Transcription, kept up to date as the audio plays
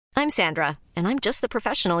I'm Sandra, and I'm just the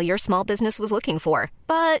professional your small business was looking for.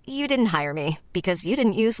 But you didn't hire me because you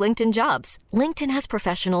didn't use LinkedIn Jobs. LinkedIn has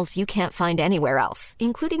professionals you can't find anywhere else,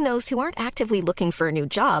 including those who aren't actively looking for a new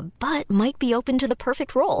job, but might be open to the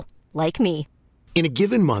perfect role, like me. In a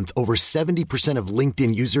given month, over 70% of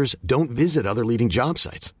LinkedIn users don't visit other leading job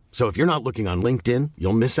sites. So if you're not looking on LinkedIn,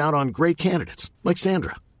 you'll miss out on great candidates like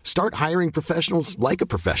Sandra. Start hiring professionals like a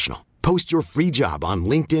professional. Post your free job on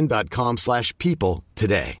linkedin.com/people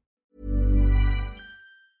today.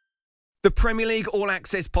 The Premier League All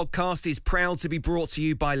Access podcast is proud to be brought to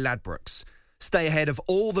you by Ladbrokes. Stay ahead of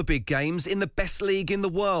all the big games in the best league in the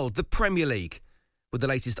world, the Premier League. With the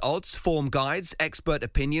latest odds, form guides, expert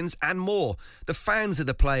opinions and more. The fans are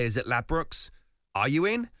the players at Ladbrokes. Are you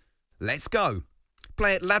in? Let's go.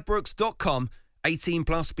 Play at ladbrokes.com, 18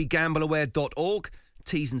 plus, begambleaware.org.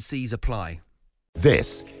 T's and C's apply.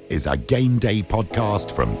 This is a Game Day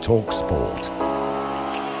podcast from TalkSport.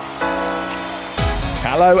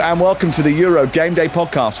 Hello and welcome to the Euro Game Day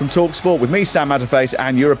podcast from TalkSport with me, Sam Matterface,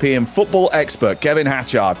 and European football expert Kevin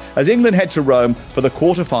Hatchard as England head to Rome for the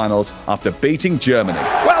quarterfinals after beating Germany.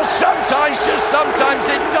 Well, sometimes, just sometimes,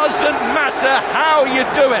 it doesn't matter how you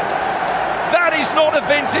do it. That is not a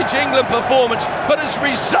vintage England performance, but as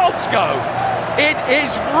results go, it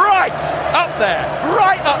is right up there.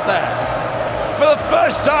 For the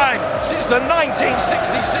first time since the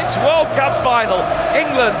 1966 World Cup final,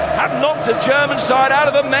 England have knocked a German side out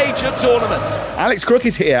of a major tournament. Alex Crook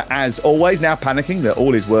is here, as always, now panicking that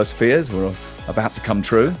all his worst fears were about to come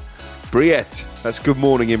true. Briet, that's good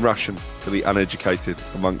morning in Russian for the uneducated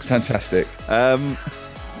amongst us. Fantastic.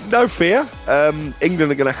 No fear.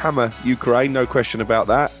 England are going to hammer Ukraine, no question about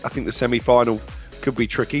that. I think the semi-final could be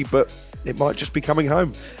tricky, but it might just be coming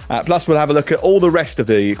home. Plus, we'll have a look at all the rest of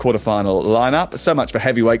the quarterfinal lineup. So much for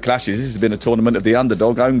heavyweight clashes. This has been a tournament of the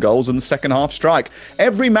underdog, own goals and the second half strike.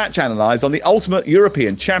 Every match analysed on the Ultimate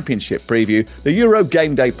European Championship preview, the Euro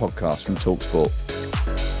Game Day podcast from TalkSport.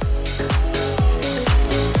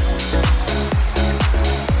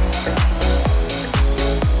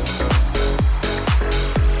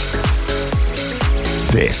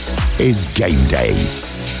 This is Game Day.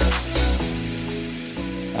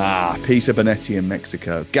 Peter Bonetti in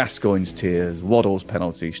Mexico, Gascoigne's tears, Waddle's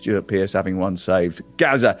penalty, Stuart Pearce having one saved,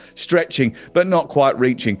 Gaza stretching but not quite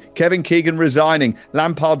reaching, Kevin Keegan resigning,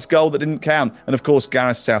 Lampard's goal that didn't count, and of course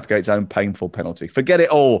Gareth Southgate's own painful penalty. Forget it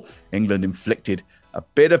all. England inflicted a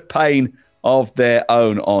bit of pain of their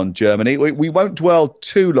own on Germany. We won't dwell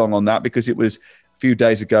too long on that because it was few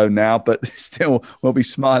days ago now, but still we'll be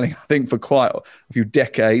smiling, I think, for quite a few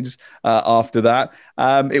decades after that.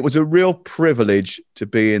 It was a real privilege to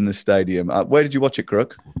be in the stadium. Where did you watch it,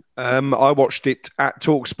 Crook? I watched it at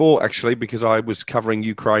TalkSport, actually, because I was covering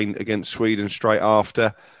Ukraine against Sweden straight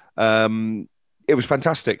after. It was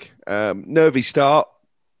fantastic. Nervy start.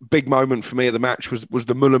 Big moment for me at the match was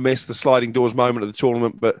the Muller miss, the sliding doors moment of the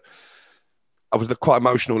tournament, but I was quite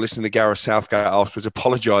emotional listening to Gareth Southgate afterwards,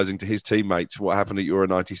 apologising to his teammates for what happened at Euro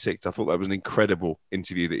 96. I thought that was an incredible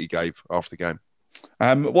interview that he gave after the game.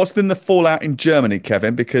 What's been the fallout in Germany,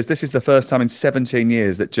 Kevin? Because this is the first time in 17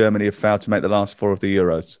 years that Germany have failed to make the last four of the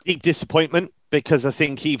Euros. Deep disappointment, because I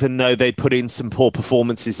think even though they put in some poor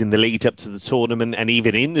performances in the lead up to the tournament and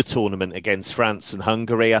even in the tournament against France and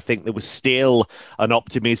Hungary, I think there was still an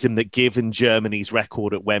optimism that given Germany's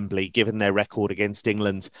record at Wembley, given their record against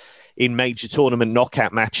England in major tournament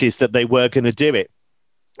knockout matches, that they were going to do it.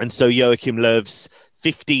 And so Joachim Löw's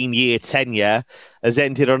 15-year tenure has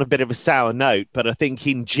ended on a bit of a sour note. But I think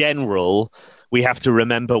in general, we have to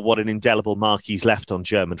remember what an indelible mark he's left on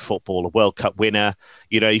German football, a World Cup winner.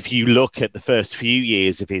 You know, if you look at the first few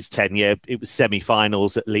years of his tenure, it was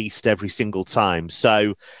semi-finals at least every single time.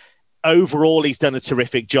 So overall, he's done a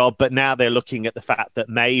terrific job, but now they're looking at the fact that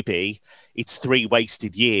maybe it's 3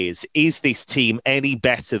 wasted years. Is this team any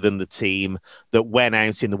better than the team that went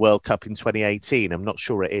out in the World Cup in 2018? I'm not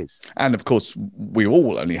sure it is. And of course, we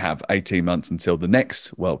all only have 18 months until the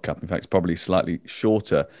next World Cup. In fact, it's probably slightly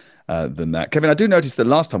shorter than that. Kevin, I do notice that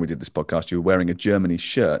last time we did this podcast, you were wearing a Germany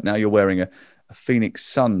shirt. Now you're wearing a Phoenix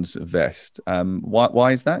Suns vest.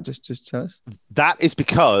 Why is that? Just tell us. That is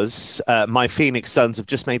because my Phoenix Suns have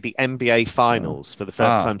just made the NBA Finals for the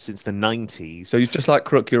first time since the 90s. So you're just like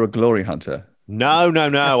Crook, you're a glory hunter. No.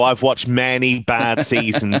 I've watched many bad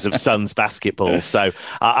seasons of Suns basketball, so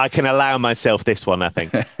I can allow myself this one, I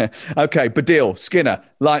think. Okay, Badil, Skinner,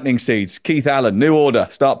 Lightning Seeds, Keith Allen, New Order.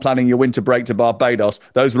 Start planning your winter break to Barbados.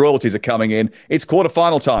 Those royalties are coming in. It's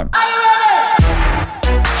quarter-final time.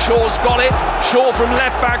 Shaw's got it. Shaw from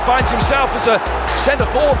left back finds himself as a centre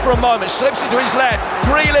forward for a moment. Slips into his left.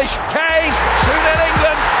 Grealish, Kane, 2-0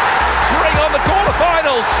 England. playing on the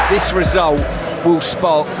quarterfinals. This result will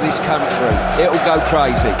spark this country. It'll go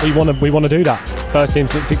crazy. We want to do that. First team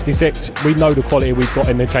since '66. We know the quality we've got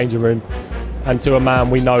in the changing room, and to a man,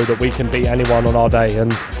 we know that we can beat anyone on our day.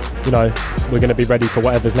 And we're going to be ready for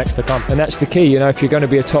whatever's next to come. And that's the key. If you're going to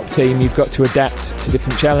be a top team, you've got to adapt to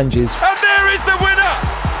different challenges. And there is the winner,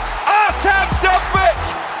 Artem Dubik,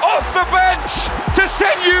 off the bench to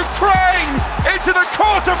send Ukraine into the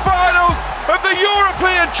quarterfinals of the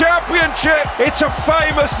European Championship. It's a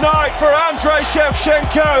famous night for Andrei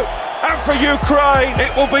Shevchenko, and for Ukraine,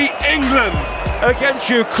 it will be England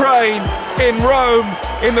against Ukraine in Rome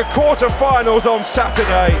in the quarterfinals on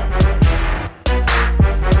Saturday.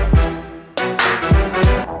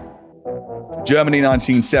 Germany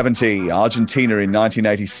 1970, Argentina in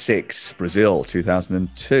 1986, Brazil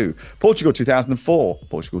 2002, Portugal 2004,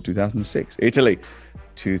 Portugal 2006, Italy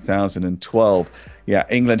 2012. Yeah,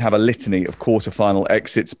 England have a litany of quarterfinal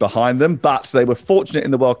exits behind them, but they were fortunate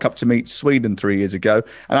in the World Cup to meet Sweden 3 years ago.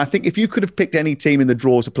 And I think if you could have picked any team in the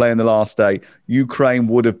draw to play in the last day, Ukraine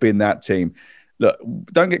would have been that team. Look,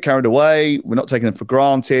 don't get carried away. We're not taking them for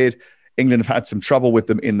granted. England have had some trouble with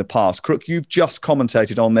them in the past. Crook, you've just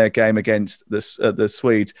commentated on their game against the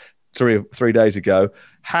Swedes three days ago.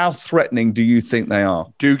 How threatening do you think they are?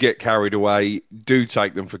 Do get carried away. Do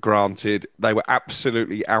take them for granted. They were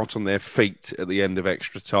absolutely out on their feet at the end of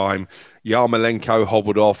extra time. Yarmolenko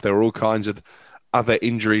hobbled off. There were all kinds of other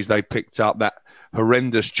injuries they picked up. That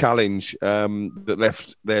horrendous challenge that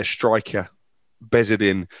left their striker,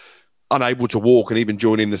 Bezidin, unable to walk and even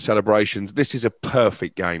join in the celebrations. This is a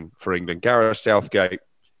perfect game for England. Gareth Southgate,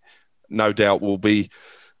 no doubt, will be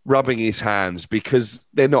rubbing his hands because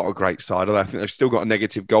they're not a great side. I think they've still got a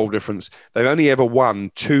negative goal difference. They've only ever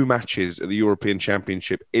won 2 matches at the European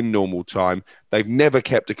Championship in normal time. They've never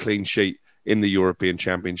kept a clean sheet in the European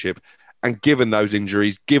Championship. And given those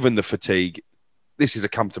injuries, given the fatigue, this is a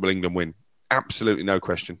comfortable England win. Absolutely no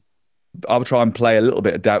question. I'll try and play a little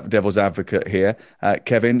bit of devil's advocate here,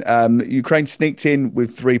 Kevin. Ukraine sneaked in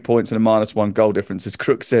with 3 points and a -1 goal difference, as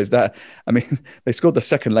Crook says. That, I mean, they scored the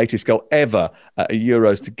second latest goal ever at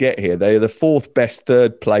Euros to get here. They are the 4th best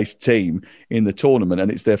third-place team in the tournament,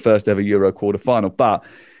 and it's their first ever Euro quarter-final. But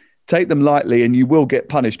take them lightly and you will get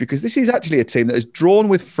punished, because this is actually a team that has drawn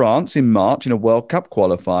with France in March in a World Cup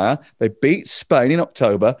qualifier. They beat Spain in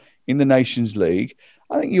October in the Nations League.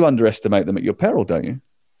 I think you underestimate them at your peril, don't you?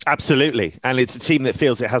 Absolutely. And it's a team that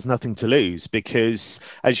feels it has nothing to lose because,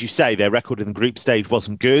 as you say, their record in the group stage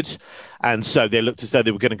wasn't good. And so they looked as though they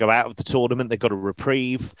were going to go out of the tournament. They got a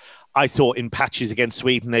reprieve. I thought in patches against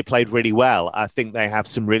Sweden, they played really well. I think they have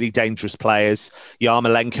some really dangerous players.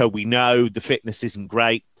 Yarmolenko, we know the fitness isn't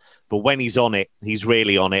great, but when he's on it, he's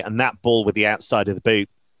really on it. And that ball with the outside of the boot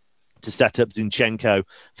to set up Zinchenko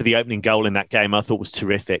for the opening goal in that game, I thought was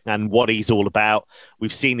terrific. And what he's all about,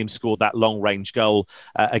 we've seen him score that long-range goal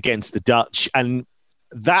against the Dutch. And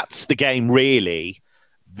that's the game, really,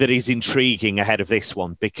 that is intriguing ahead of this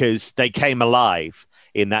one, because they came alive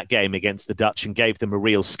in that game against the Dutch and gave them a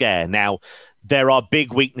real scare. Now, there are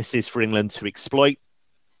big weaknesses for England to exploit.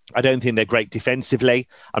 I don't think they're great defensively.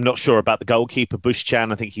 I'm not sure about the goalkeeper,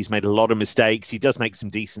 Bushchan. I think he's made a lot of mistakes. He does make some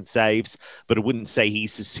decent saves, but I wouldn't say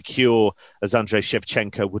he's as secure as Andrei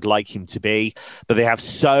Shevchenko would like him to be. But they have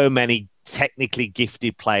so many technically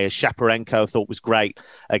gifted players. Shaparenko, I thought, was great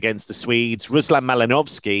against the Swedes. Ruslan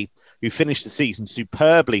Malinovsky, who finished the season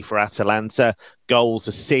superbly for Atalanta, goals,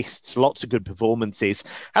 assists, lots of good performances,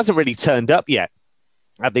 hasn't really turned up yet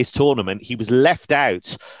at this tournament. He was left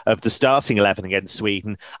out of the starting 11 against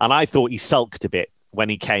Sweden, and I thought he sulked a bit when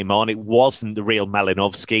he came on. It wasn't the real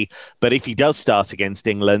Malinovsky, but if he does start against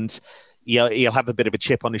England, he'll have a bit of a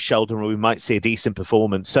chip on his shoulder and we might see a decent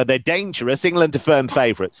performance. So they're dangerous. England are firm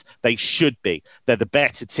favourites. They should be. They're the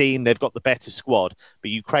better team. They've got the better squad,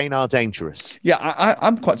 but Ukraine are dangerous. Yeah,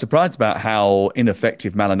 I'm quite surprised about how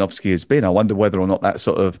ineffective Malinovsky has been. I wonder whether or not that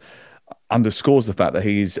sort of underscores the fact that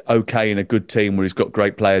he's okay in a good team where he's got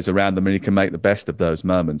great players around them and he can make the best of those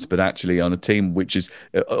moments. But actually on a team which is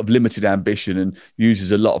of limited ambition and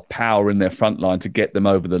uses a lot of power in their front line to get them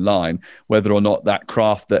over the line, whether or not that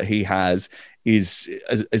craft that he has is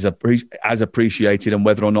as appreciated, and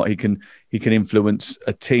whether or not he can influence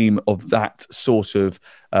a team of that sort of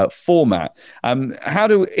format. How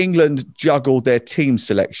do England juggle their team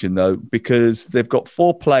selection, though? Because they've got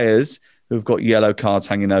 4 players who've got yellow cards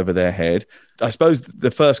hanging over their head. I suppose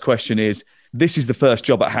the first question is, this is the first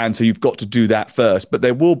job at hand, so you've got to do that first. But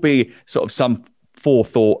there will be sort of some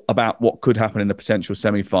forethought about what could happen in a potential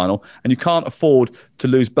semi-final. And you can't afford to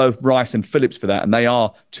lose both Rice and Phillips for that. And they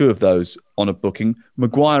are 2 of those on a booking.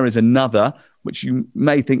 Maguire is another which you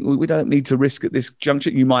may think we don't need to risk at this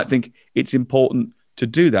juncture. You might think it's important to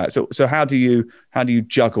do that. So how do you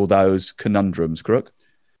juggle those conundrums, Crook?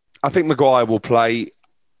 I think Maguire will play.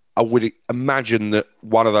 I would imagine that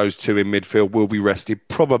one of those two in midfield will be rested,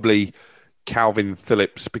 probably Calvin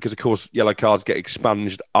Phillips, because of course yellow cards get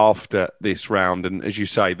expunged after this round, and as you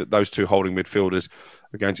say, that those two holding midfielders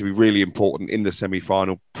are going to be really important in the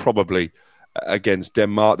semi-final, probably against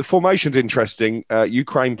Denmark. The formation's interesting.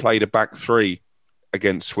 Ukraine played a back three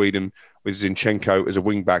against Sweden with Zinchenko as a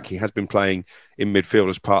wing back. He has been playing in midfield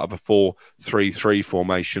as part of a 4-3-3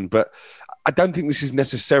 formation, but I don't think this is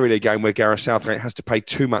necessarily a game where Gareth Southgate has to pay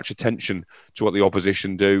too much attention to what the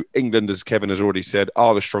opposition do. England, as Kevin has already said,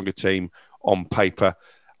 are the stronger team on paper.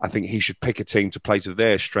 I think he should pick a team to play to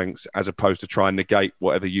their strengths as opposed to try and negate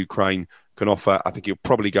whatever Ukraine can offer. I think he'll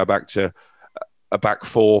probably go back to a back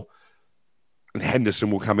four, and Henderson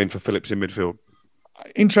will come in for Phillips in midfield.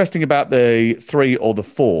 Interesting about the 3 or the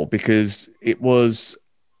 4, because it was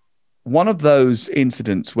one of those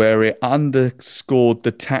incidents where it underscored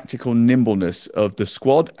the tactical nimbleness of the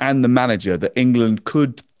squad and the manager, that England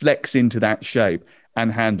could flex into that shape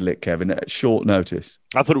and handle it, Kevin, at short notice.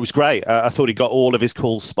 I thought it was great. I thought he got all of his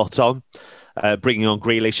calls spot on. Bringing on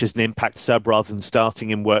Grealish as an impact sub rather than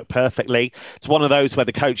starting him worked perfectly. It's one of those where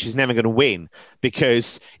the coach is never going to win,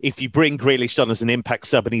 because if you bring Grealish on as an impact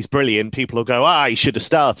sub and he's brilliant, people will go, he should have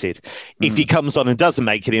started. If he comes on and doesn't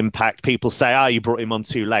make an impact, people say, you brought him on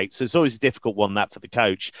too late. So it's always a difficult one, that, for the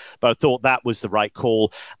coach. But I thought that was the right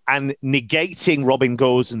call. And negating Robin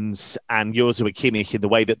Gosens and Joshua Kimmich in the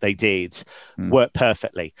way that they did worked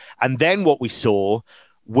perfectly. And then what we saw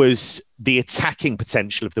was the attacking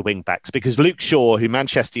potential of the wing-backs, because Luke Shaw, who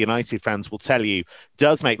Manchester United fans will tell you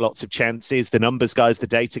does make lots of chances, the numbers guys, the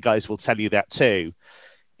data guys will tell you that too,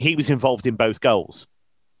 he was involved in both goals.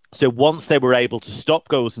 So once they were able to stop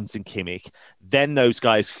Gosens and Kimmich, then those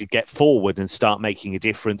guys could get forward and start making a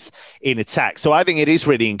difference in attack. So I think it is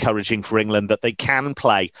really encouraging for England that they can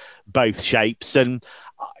play both shapes. And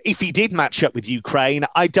if he did match up with Ukraine,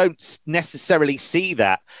 I don't necessarily see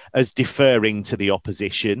that as deferring to the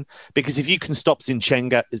opposition, because if you can stop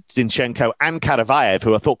Zinchenko and Karavayev,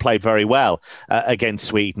 who I thought played very well against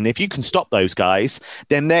Sweden, if you can stop those guys,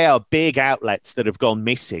 then they are big outlets that have gone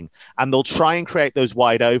missing, and they'll try and create those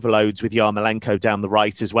wide overloads with Yarmolenko down the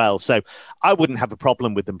right as well. So I wouldn't have a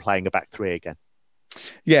problem with them playing a back three again.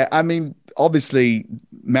 Yeah, I mean, obviously,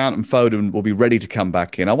 Mount and Foden will be ready to come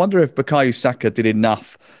back in. I wonder if Bukayo Saka did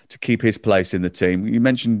enough to keep his place in the team. You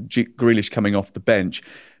mentioned Grealish coming off the bench,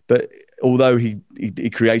 but although he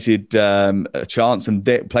created a chance and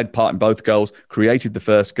played part in both goals, created the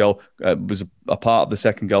first goal, was a part of the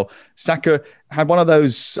second goal, Saka had one of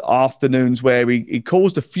those afternoons where he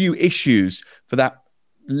caused a few issues for that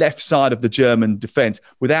left side of the German defence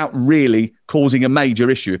without really causing a major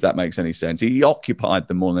issue, if that makes any sense. He occupied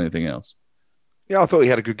them more than anything else. Yeah, I thought he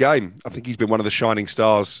had a good game. I think he's been one of the shining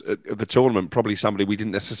stars of the tournament, probably somebody we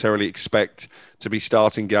didn't necessarily expect to be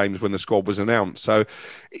starting games when the squad was announced. So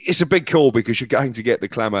it's a big call, because you're going to get the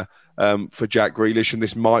clamour for Jack Grealish, and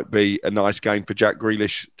this might be a nice game for Jack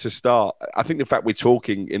Grealish to start. I think the fact we're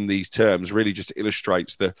talking in these terms really just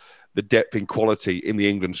illustrates the depth in quality in the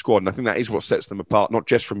England squad. And I think that is what sets them apart, not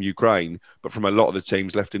just from Ukraine, but from a lot of the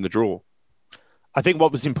teams left in the draw. I think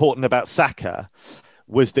what was important about Saka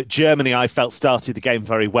was that Germany, I felt, started the game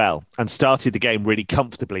very well and started the game really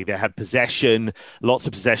comfortably. They had possession, lots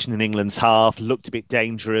of possession in England's half, looked a bit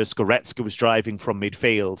dangerous. Goretzka was driving from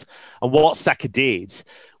midfield. And what Saka did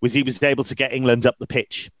was he was able to get England up the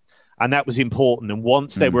pitch. And that was important. And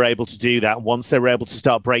once they were able to do that, once they were able to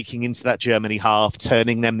start breaking into that Germany half,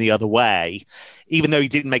 turning them the other way, even though he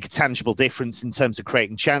didn't make a tangible difference in terms of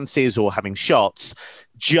creating chances or having shots,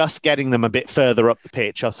 just getting them a bit further up the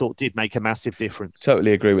pitch, I thought did make a massive difference.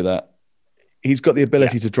 Totally agree with that. He's got the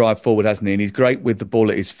ability to drive forward, hasn't he? And he's great with the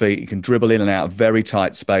ball at his feet. He can dribble in and out of very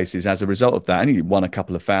tight spaces as a result of that. And he won a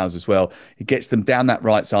couple of fouls as well. He gets them down that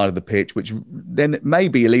right side of the pitch, which then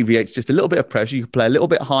maybe alleviates just a little bit of pressure. You can play a little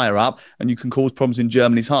bit higher up and you can cause problems in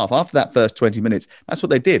Germany's half. After that first 20 minutes, that's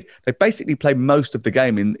what they did. They basically played most of the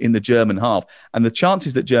game in the German half. And the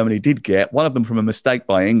chances that Germany did get, one of them from a mistake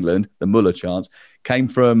by England, the Müller chance, came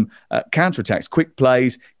from counterattacks, quick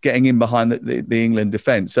plays, getting in behind the England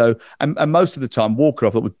defence. So, and most of the time, Walker,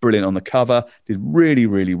 I thought, was brilliant on the cover, did really,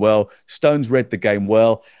 really well. Stones read the game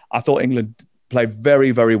well. I thought England played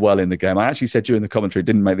very, very well in the game. I actually said during the commentary,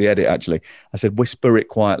 didn't make the edit actually, I said, whisper it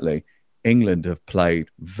quietly. England have played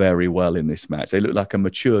very well in this match. They look like a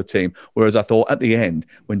mature team. Whereas I thought at the end,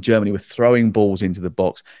 when Germany were throwing balls into the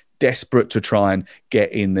box, desperate to try and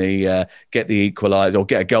get the equaliser or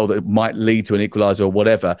get a goal that might lead to an equaliser or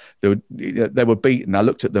whatever. They were beaten. I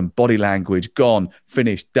looked at them, body language, gone,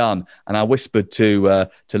 finished, done. And I whispered to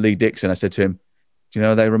Lee Dixon, I said to him, do you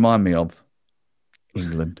know what they remind me of?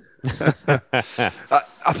 England.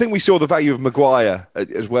 I think we saw the value of Maguire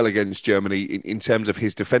as well against Germany in terms of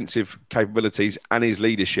his defensive capabilities and his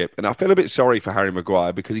leadership. And I feel a bit sorry for Harry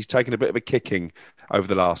Maguire because he's taken a bit of a kicking over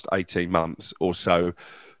the last 18 months or so.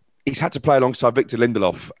 He's had to play alongside Victor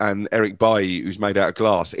Lindelof and Eric Bailly, who's made out of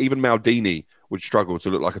glass. Even Maldini would struggle to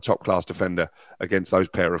look like a top-class defender against those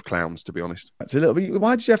pair of clowns, to be honest. That's a little bit.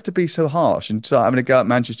 Why did you have to be so harsh and start having to go at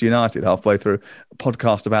Manchester United halfway through a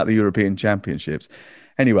podcast about the European Championships?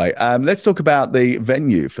 Anyway, let's talk about the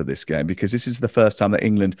venue for this game, because this is the first time that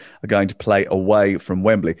England are going to play away from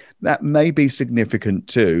Wembley. That may be significant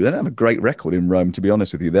too. They don't have a great record in Rome, to be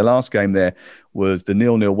honest with you. Their last game there was the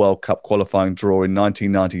 0-0 World Cup qualifying draw in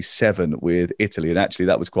 1997 with Italy. And actually,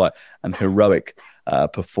 that was quite an heroic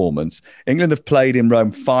performance. England have played in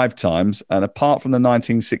Rome 5 times. And apart from the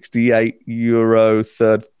 1968 Euro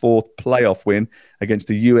 3rd, 4th playoff win against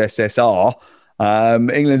the USSR,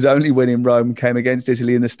 England's only win in Rome came against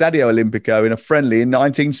Italy in the Stadio Olimpico in a friendly in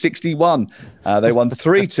 1961. They won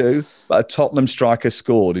 3-2, but a Tottenham striker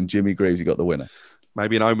scored in Jimmy Greaves. He got the winner.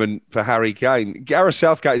 Maybe an omen for Harry Kane. Gareth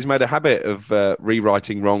Southgate has made a habit of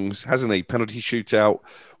rewriting wrongs, hasn't he? Penalty shootout,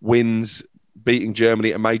 wins, beating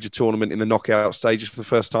Germany at a major tournament in the knockout stages for the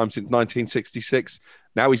first time since 1966.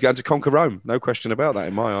 Now he's going to conquer Rome. No question about that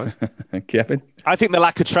in my eye. Kevin? I think the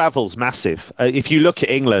lack of travel is massive. If you look at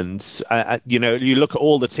England, you look at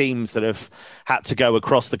all the teams that have had to go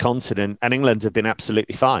across the continent, and England have been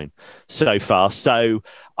absolutely fine so far. So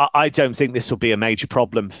I don't think this will be a major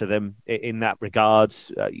problem for them in that regard.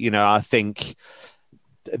 I think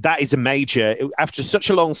that is a major, after such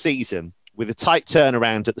a long season, with a tight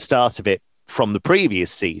turnaround at the start of it, from the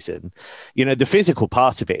previous season, the physical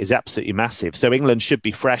part of it is absolutely massive. So England should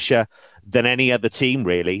be fresher than any other team,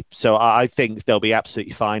 really. So I think they'll be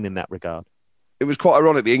absolutely fine in that regard. It was quite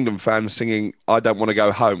ironic, the England fans singing "I don't want to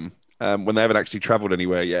go home" when they haven't actually travelled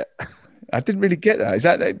anywhere yet. I didn't really get that. Is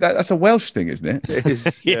that's a Welsh thing, isn't it? It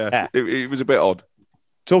is. Yeah. It was a bit odd.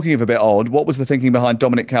 Talking of a bit odd, what was the thinking behind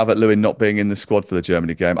Dominic Calvert-Lewin not being in the squad for the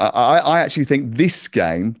Germany game? I actually think this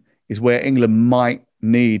game is where England might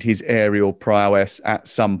need his aerial prowess at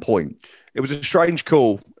some point. It was a strange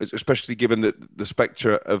call, especially given the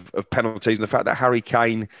spectre of penalties and the fact that Harry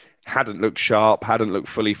Kane hadn't looked sharp, hadn't looked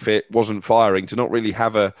fully fit, wasn't firing. To not really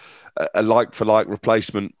have a like-for-like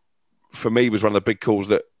replacement, for me, was one of the big calls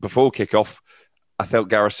that before kick-off, I felt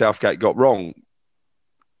Gareth Southgate got wrong.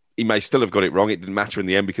 He may still have got it wrong. It didn't matter in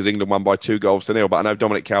the end because England won by 2-0. But I know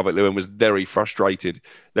Dominic Calvert-Lewin was very frustrated,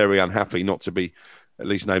 very unhappy not to be at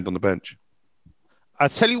least named on the bench. I'll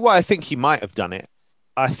tell you why I think he might have done it.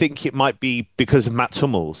 I think it might be because of Mats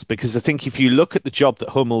Hummels, because I think if you look at the job that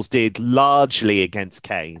Hummels did largely against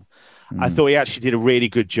Kane, I thought he actually did a really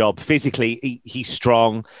good job. Physically, he's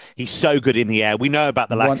strong. He's so good in the air. We know about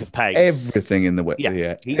the lack of pace. Everything in the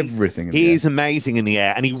air. Everything in the air. He is amazing in the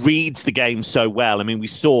air, and he reads the game so well. I mean, we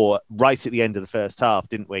saw right at the end of the first half,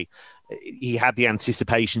 didn't we? He had the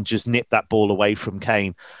anticipation, just nip that ball away from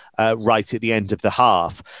Kane right at the end of the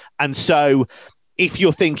half. And so if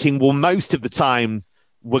you're thinking, well, most of the time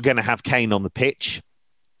we're going to have Kane on the pitch,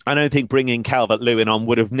 I don't think bringing Calvert-Lewin on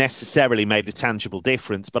would have necessarily made a tangible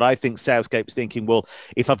difference. But I think Southgate was thinking, well,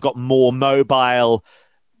 if I've got more mobile,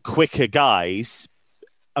 quicker guys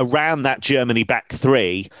around that Germany back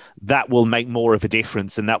three, that will make more of a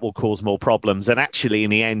difference and that will cause more problems. And actually, in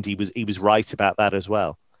the end, he was right about that as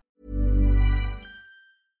well.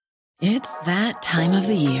 It's that time of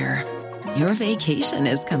the year. Your vacation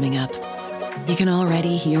is coming up. You can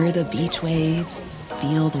already hear the beach waves,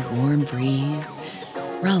 feel the warm breeze,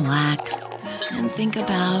 relax, and think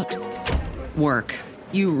about work.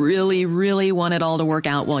 You really, really want it all to work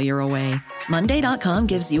out while you're away. Monday.com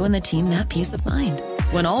gives you and the team that peace of mind.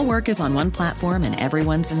 When all work is on one platform and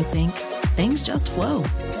everyone's in sync, things just flow.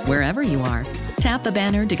 Wherever you are, tap the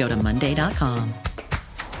banner to go to Monday.com.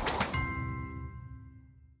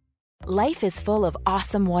 Life is full of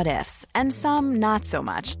awesome what-ifs, and some not so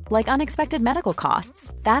much, like unexpected medical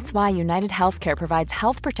costs. That's why United Healthcare provides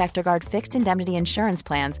Health Protector Guard fixed indemnity insurance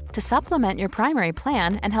plans to supplement your primary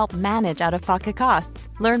plan and help manage out-of-pocket costs.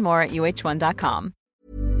 Learn more at uh1.com.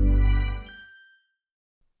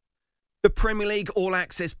 The Premier League All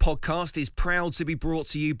Access podcast is proud to be brought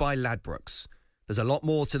to you by Ladbrokes. There's a lot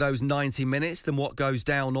more to those 90 minutes than what goes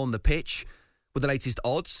down on the pitch. With the latest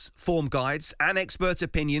odds, form guides and expert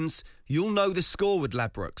opinions, you'll know the score with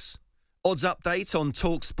Ladbrokes. Odds update on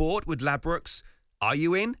TalkSport with Ladbrokes. Are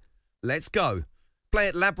you in? Let's go. Play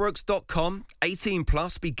at ladbrokes.com, 18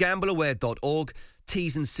 plus, begambleaware.org.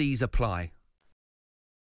 T's and C's apply.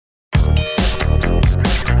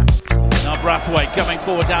 Now Brathwaite coming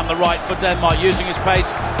forward down the right for Denmark, using his pace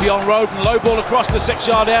beyond Roden. Low ball across the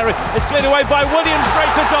 6-yard area. It's cleared away by Williams,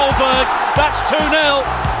 straight to Dolberg. That's 2-0,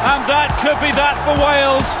 and that could be that for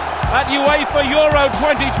Wales at UEFA Euro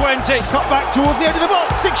 2020. Cut back towards the edge of the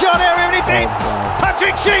box, 6-yard area, and it's in.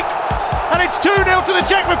 Patrick Schick, and it's 2-0 to the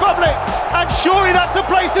Czech Republic, and surely that's a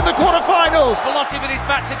place in the quarterfinals. Belotti with his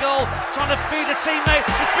back to goal, trying to feed a teammate.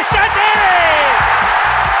 It's Bissetti!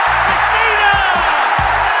 Messina!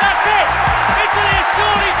 That's it! Italy is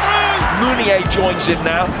surely through! Meunier joins in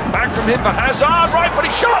now. Back from him for Hazard. Right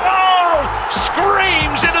footed shot. Oh!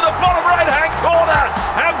 Screams into the bottom right-hand corner.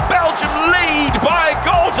 And Belgium lead by a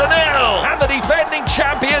goal to nil. And the defending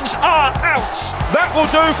champions are out. That will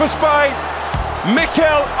do for Spain.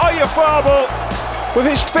 Mikel Oyarzabal with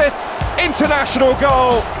his 5th international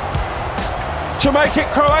goal to make it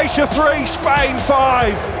Croatia 3, Spain 5.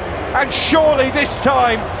 And surely this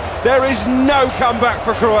time there is no comeback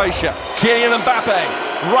for Croatia. Kylian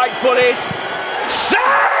Mbappe, right-footed,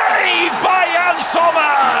 saved by Jan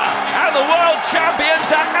Sommer, and the world champions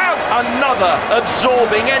are out. Another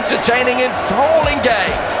absorbing, entertaining, enthralling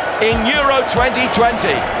game in Euro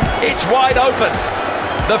 2020. It's wide open.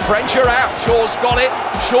 The French are out. Shaw's got it.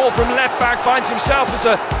 Shaw from left back finds himself as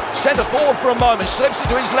a centre forward for a moment, slips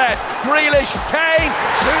into his left. Grealish, Kane,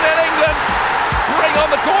 2-0 England. Bring on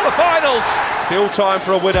the quarterfinals. Still time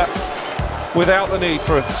for a winner without the need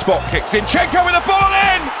for a spot kick. Zinchenko with the ball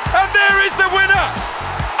in, and there is the winner.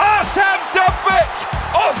 Artem Dubik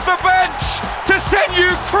off the bench to send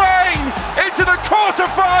Ukraine into the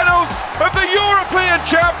quarterfinals of the European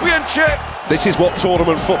Championship. This is what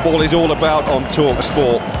tournament football is all about on Talk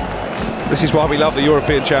Sport. This is why we love the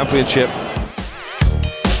European Championship.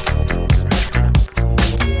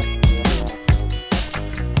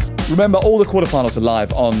 Remember, all the quarterfinals are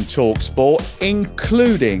live on Talk Sport,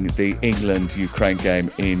 including the England-Ukraine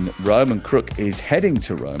game in Rome. And Crook is heading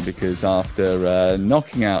to Rome because after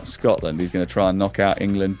knocking out Scotland, he's going to try and knock out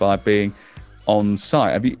England by being on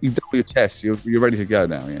site. You've done all your tests. You're ready to go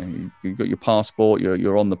now. Yeah? You've got your passport.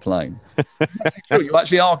 You're on the plane. You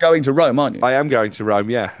actually are going to Rome, aren't you? I am going to Rome.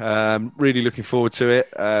 Yeah, really looking forward to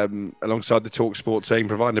it. Alongside the Talk Sport team,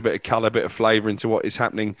 providing a bit of colour, a bit of flavour into what is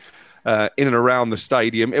happening in and around the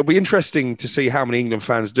stadium. It'll be interesting to see how many England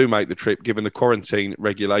fans do make the trip, given the quarantine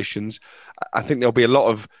regulations. I think there'll be a lot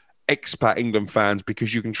of expat England fans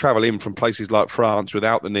because you can travel in from places like France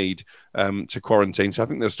without the need to quarantine. So I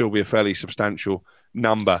think there'll still be a fairly substantial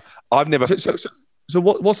number. I've never. So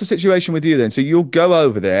what's the situation with you then? So you'll go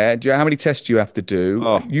over there. How many tests do you have to do?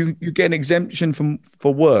 Oh. You get an exemption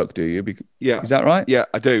for work, do you? Yeah. Is that right? Yeah,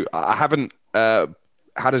 I do. I haven't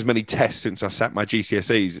had as many tests since I sat my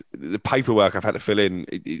GCSEs. The paperwork I've had to fill in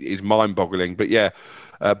is mind-boggling. But yeah,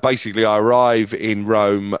 basically I arrive in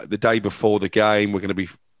Rome the day before the game. We're going to be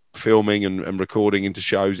filming and recording into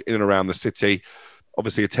shows in and around the city,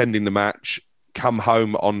 obviously attending the match, come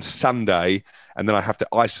home on Sunday, and then I have to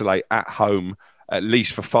isolate at home at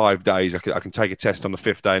least for 5 days. I can take a test on the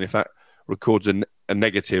 5th day, and if that records a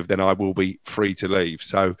negative, then I will be free to leave.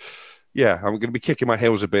 So yeah, I'm going to be kicking my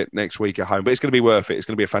heels a bit next week at home, but it's going to be worth it. It's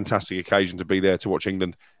going to be a fantastic occasion to be there to watch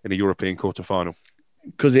England in a European quarter-final.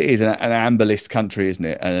 Because it is an amber list country, isn't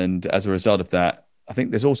it? And as a result of that, I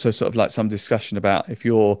think there's also sort of like some discussion about if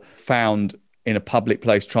you're found in a public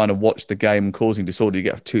place trying to watch the game and causing disorder, you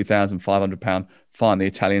get a £2,500 fine. The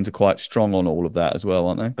Italians are quite strong on all of that as well,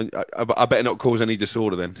 aren't they? I better not cause any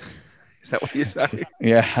disorder then. Is that what you say?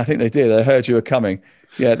 Yeah, I think they did. I heard you were coming.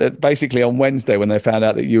 Yeah, basically on Wednesday when they found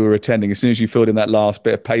out that you were attending, as soon as you filled in that last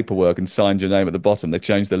bit of paperwork and signed your name at the bottom, they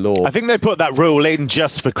changed the law. I think they put that rule in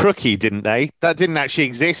just for Crookie, didn't they? That didn't actually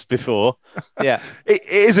exist before. Yeah. It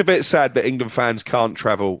is a bit sad that England fans can't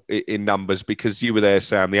travel in numbers because you were there,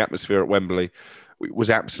 Sam. The atmosphere at Wembley was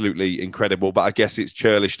absolutely incredible, but I guess it's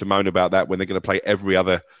churlish to moan about that when they're going to play every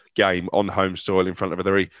other game on home soil in front of a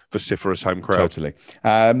very vociferous home crowd. Totally.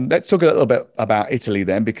 Let's talk a little bit about Italy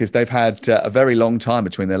then, because they've had a very long time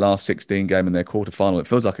between their last 16 game and their quarterfinal. It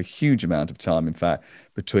feels like a huge amount of time, in fact,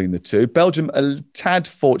 between the two. Belgium a tad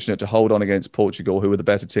fortunate to hold on against Portugal, who were the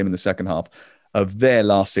better team in the second half of their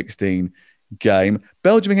last 16 game.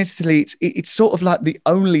 Belgium against Italy, it's sort of like the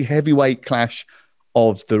only heavyweight clash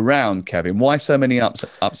of the round, Kevin. Why so many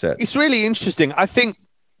upsets? It's really interesting. I think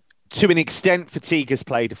to an extent, fatigue has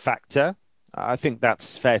played a factor. I think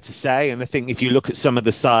that's fair to say. And I think if you look at some of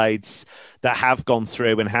the sides that have gone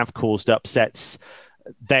through and have caused upsets,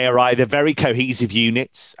 they are either very cohesive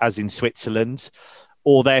units, as in Switzerland,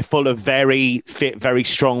 or they're full of very fit, very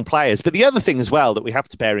strong players. But the other thing as well that we have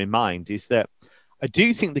to bear in mind is that I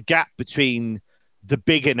do think the gap between the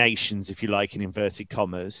bigger nations, if you like, in inverted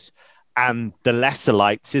commas, and the lesser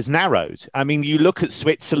lights is narrowed. I mean, you look at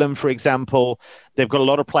Switzerland, for example, they've got a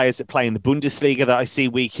lot of players that play in the Bundesliga that I see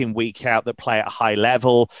week in, week out, that play at a high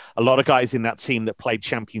level. A lot of guys in that team that played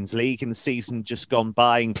Champions League in the season just gone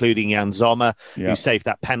by, including Jan Sommer, who saved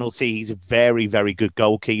that penalty. He's a very, very good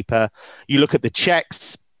goalkeeper. You look at the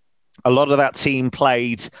Czechs, a lot of that team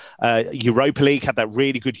played Europa League, had that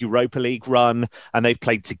really good Europa League run, and they've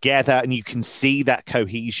played together, and you can see that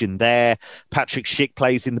cohesion there. Patrick Schick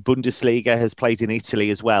plays in the Bundesliga, has played in Italy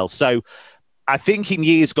as well. So I think in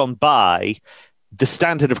years gone by, the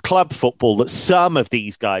standard of club football that some of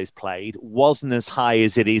these guys played wasn't as high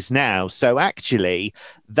as it is now. So actually,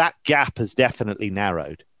 that gap has definitely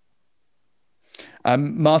narrowed.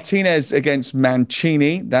 Martinez against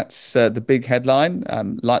Mancini, that's the big headline,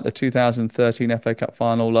 like the 2013 FA Cup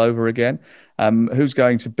final all over again. Who's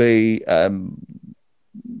going to be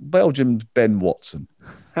Belgium's Ben Watson?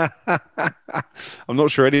 I'm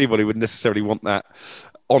not sure anybody would necessarily want that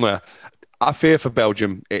honour. I fear for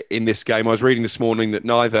Belgium in this game. I was reading this morning that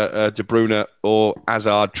neither De Bruyne or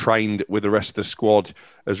Hazard trained with the rest of the squad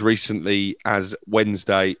as recently as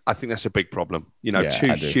Wednesday. I think that's a big problem.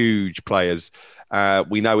 Two huge players.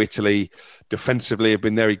 We know Italy defensively have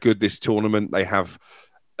been very good this tournament. They have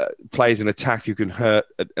players in attack who can hurt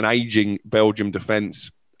an ageing Belgium defence.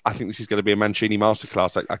 I think this is going to be a Mancini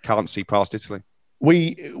masterclass. I can't see past Italy.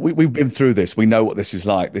 We've been through this. We know what this is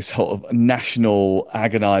like, this sort of national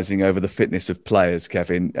agonising over the fitness of players,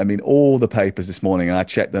 Kevin. I mean, all the papers this morning, and I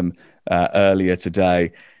checked them earlier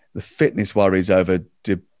today, the fitness worries over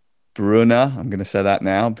De Bruyne. I'm going to say that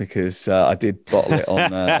now because I did bottle it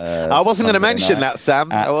on... I wasn't going to mention that,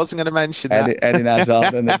 Sam. I wasn't going to mention that. Eden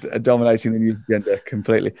Hazard and dominating the news agenda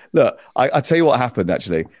completely. Look, I tell you what happened,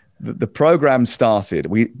 actually. The program started.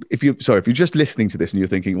 If you're just listening to this and you're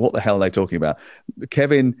thinking, what the hell are they talking about?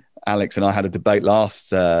 Kevin, Alex, and I had a debate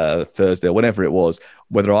last Thursday or whenever it was,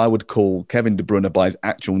 whether I would call Kevin De Bruyne by his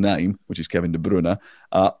actual name, which is Kevin De Bruyne,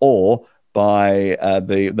 or by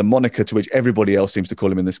the moniker to which everybody else seems to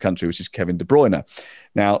call him in this country, which is Kevin De Bruyne.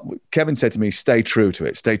 Now, Kevin said to me, stay true to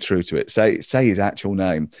it. Say his actual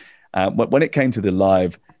name. When it came to the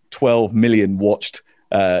live 12 million watched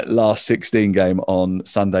last 16 game on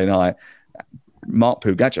Sunday night, Mark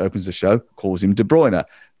Pugac opens the show, calls him De Bruyne.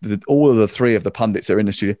 All of the three of the pundits that are in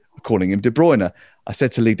the studio are calling him De Bruyne. I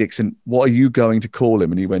said to Lee Dixon, what are you going to call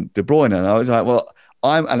him? And he went, De Bruyne. And I was like, well,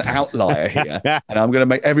 I'm an outlier here and I'm going to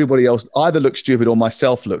make everybody else either look stupid or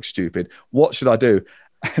myself look stupid. What should I do?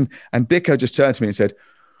 And Dicko just turned to me and said,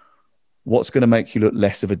 what's going to make you look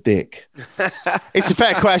less of a dick? It's a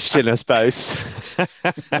fair question, I suppose.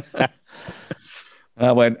 And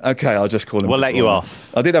I went, okay, I'll just call him. We'll let you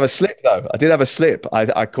off. I did have a slip, though.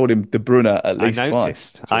 I called him De Bruyne at least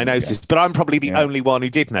twice. I noticed. But I'm probably the only one who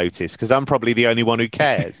did notice because I'm probably the only one who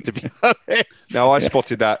cares, to be honest. No, I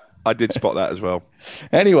spotted that. I did spot that as well.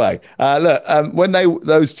 Anyway, look, when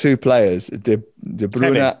those two players, De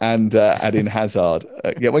Bruyne and Eden Hazard,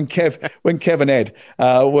 when Kev and Ed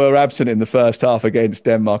were absent in the first half against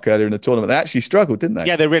Denmark earlier in the tournament, they actually struggled, didn't they?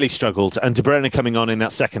 Yeah, they really struggled. And De Bruyne coming on in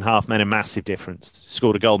that second half made a massive difference.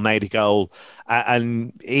 Scored a goal, made a goal,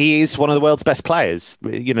 and he is one of the world's best players.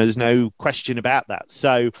 There's no question about that.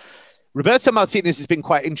 So Roberto Martinez has been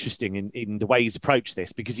quite interesting in the way he's approached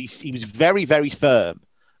this because he was very, very firm.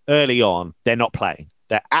 Early on, they're not playing.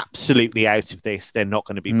 They're absolutely out of this. They're not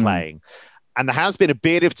going to be playing. And there has been a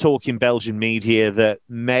bit of talk in Belgian media that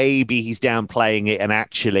maybe he's downplaying it and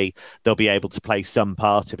actually they'll be able to play some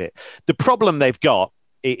part of it. The problem they've got,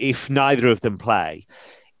 if neither of them play,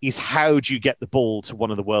 is how do you get the ball to one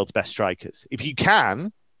of the world's best strikers? If you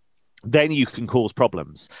can, then you can cause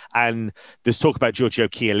problems. And there's talk about Giorgio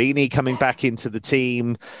Chiellini coming back into the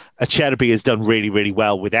team. Acerbi has done really, really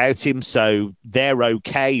well without him, so they're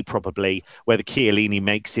okay probably whether Chiellini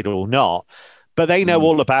makes it or not. But they know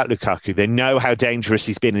all about Lukaku. They know how dangerous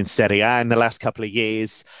he's been in Serie A in the last couple of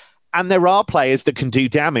years. And there are players that can do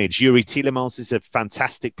damage. Yuri Tielemans is a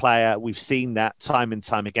fantastic player. We've seen that time and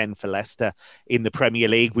time again for Leicester in the Premier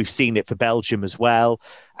League. We've seen it for Belgium as well.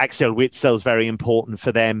 Axel Witsel is very important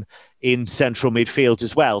for them in central midfield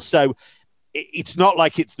as well. So it's not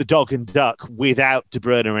like it's the dog and duck without De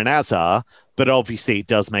Bruyne and Hazard, but obviously it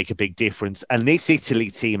does make a big difference. And this Italy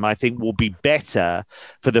team, I think, will be better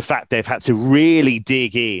for the fact they've had to really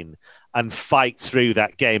dig in and fight through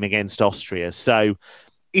that game against Austria. So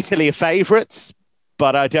Italy are favourites,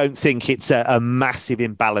 but I don't think it's a massive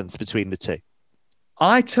imbalance between the two.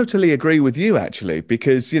 I totally agree with you, actually,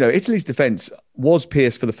 because, Italy's defence was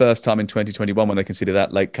pierced for the first time in 2021 when they conceded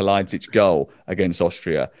that late Kalajdzic goal against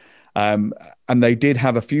Austria. And they did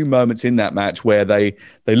have a few moments in that match where they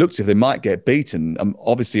looked as if they might get beaten.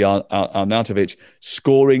 Obviously, Arnautovic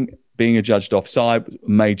scoring, being adjudged offside,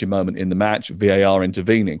 major moment in the match, VAR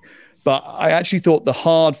intervening. But I actually thought the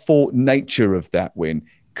hard-fought nature of that win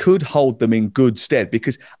could hold them in good stead,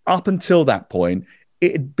 because up until that point,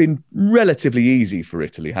 it had been relatively easy for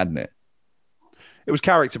Italy, hadn't it? It was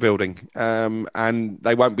character building, and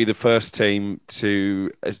they won't be the first team to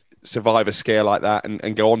survive a scare like that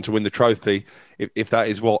and go on to win the trophy if that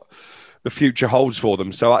is what the future holds for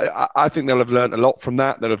them. So I think they'll have learned a lot from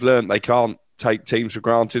that. They'll have learned they can't take teams for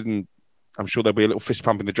granted, and I'm sure there'll be a little fist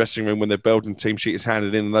pump in the dressing room when their Belgian team sheet is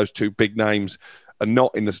handed in and those two big names are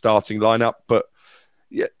not in the starting lineup. But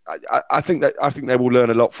yeah, I think they will learn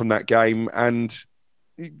a lot from that game. And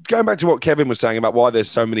going back to what Kevin was saying about why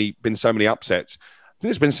there's been so many upsets, I think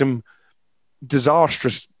there's been some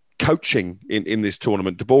disastrous coaching in this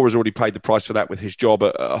tournament. De Boer has already paid the price for that with his job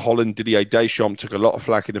at Holland. Didier Deschamps took a lot of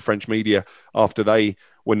flack in the French media after they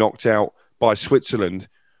were knocked out by Switzerland.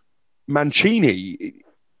 Mancini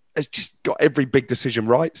has just got every big decision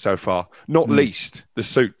right so far, not least the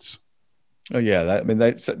suits. Oh yeah, I don't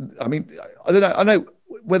know. I know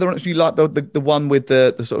whether or not you like the one with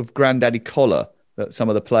the sort of granddaddy collar that some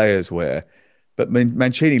of the players wear, but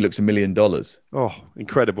Mancini looks $1 million. Oh,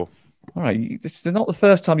 incredible. All right, it's not the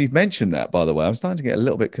first time you've mentioned that, by the way. I'm starting to get a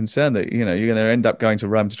little bit concerned that, you're going to end up going to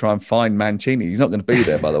Rome to try and find Mancini. He's not going to be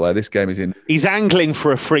there, by the way. This game is in... He's angling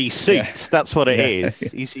for a free suit. Yeah. That's what it is.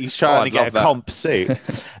 He's trying to get a comp suit.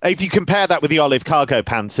 If you compare that with the olive cargo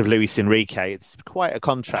pants of Luis Enrique, it's quite a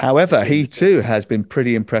contrast. However, he too has been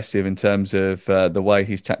pretty impressive in terms of the way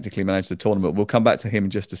he's tactically managed the tournament. We'll come back to him in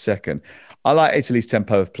just a second. I like Italy's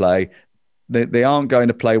tempo of play. They aren't going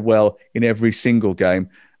to play well in every single game,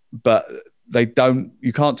 but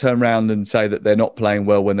you can't turn around and say that they're not playing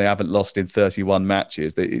well when they haven't lost in 31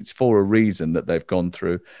 matches. It's for a reason that they've gone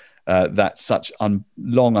through that such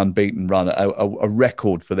long unbeaten run, a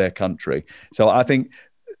record for their country. So I think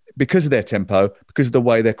because of their tempo, because of the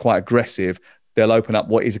way they're quite aggressive, they'll open up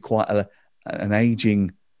what is quite an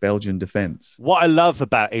ageing Belgian defence. What I love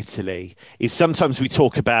about Italy is sometimes we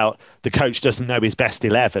talk about the coach doesn't know his best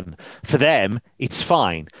 11. For them, it's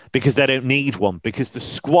fine because they don't need one, because the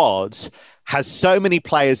squad has so many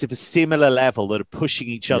players of a similar level that are pushing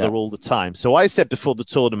each other all the time. So I said before the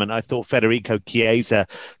tournament, I thought Federico Chiesa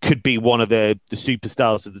could be one of the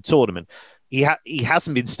superstars of the tournament. He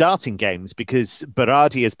hasn't been starting games because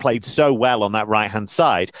Berardi has played so well on that right-hand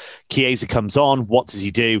side. Chiesa comes on. What does he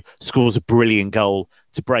do? Scores a brilliant goal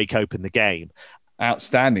to break open the game.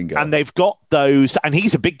 Outstanding goal. And they've got those, and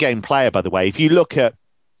he's a big game player, by the way. If you look at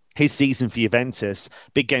his season for Juventus,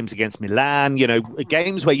 big games against Milan,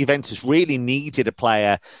 games where Juventus really needed a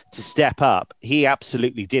player to step up. He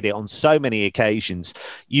absolutely did it on so many occasions.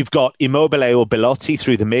 You've got Immobile or Belotti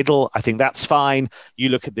through the middle. I think that's fine. You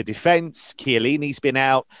look at the defence, Chiellini's been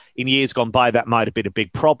out. In years gone by, that might have been a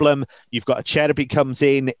big problem. You've got Acerbi comes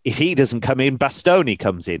in. If he doesn't come in, Bastoni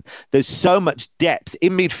comes in. There's so much depth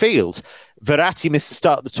in midfield. Verratti missed the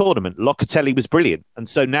start of the tournament. Locatelli was brilliant. And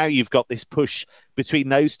so now you've got this push between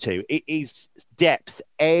those two. It is depth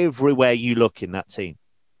everywhere you look in that team.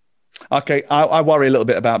 Okay, I worry a little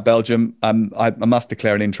bit about Belgium. I must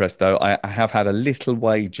declare an interest, though. I have had a little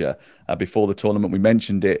wager before the tournament. We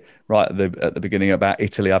mentioned it right at the beginning about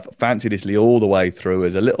Italy. I've fancied Italy all the way through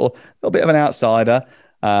as a little bit of an outsider.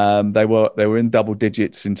 They were in double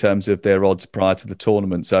digits in terms of their odds prior to the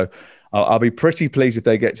tournament. So I'll be pretty pleased if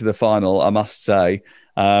they get to the final, I must say.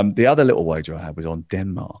 The other little wager I had was on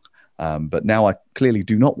Denmark. But now I clearly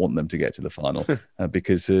do not want them to get to the final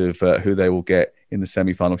because of who they will get in the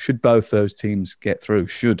semi-final. Should both those teams get through?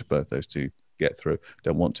 Should both those two get through?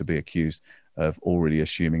 Don't want to be accused of already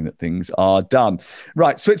assuming that things are done.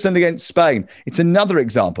 Right, Switzerland against Spain. It's another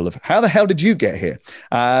example of how the hell did you get here?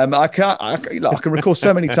 I can recall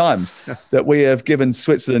so many times that we have given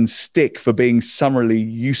Switzerland stick for being summarily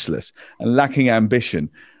useless and lacking ambition.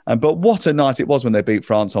 But what a night it was when they beat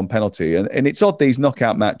France on penalty. And it's odd, these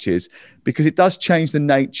knockout matches, because it does change the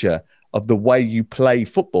nature of the way you play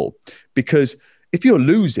football. Because if you're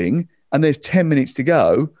losing and there's 10 minutes to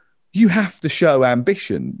go, you have to show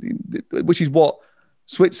ambition, which is what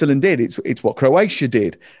Switzerland did. It's what Croatia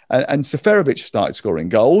did. And Seferovic started scoring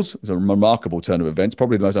goals. It was a remarkable turn of events,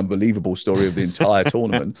 probably the most unbelievable story of the entire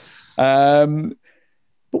tournament. But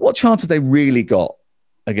what chance have they really got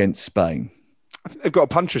against Spain? I think they've got a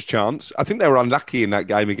puncher's chance. I think they were unlucky in that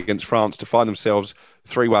game against France to find themselves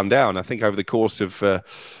 3-1 down. I think over the course of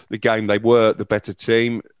the game, they were the better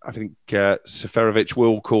team. I think Seferovic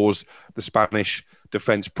will cause the Spanish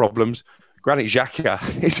defence problems. Granit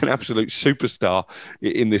Xhaka is an absolute superstar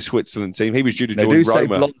in this Switzerland team. He was due to join Roma. They do say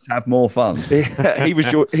blondes have more fun. He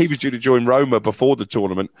was due to join Roma before the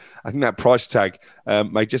tournament. I think that price tag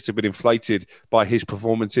may just have been inflated by his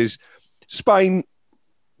performances. Spain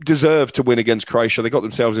deserved to win against Croatia. They got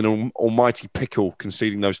themselves in an almighty pickle,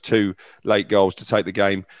 conceding those 2 late goals to take the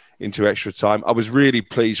game into extra time. I was really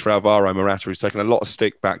pleased for Alvaro Morata, who's taken a lot of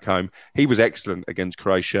stick back home. He was excellent against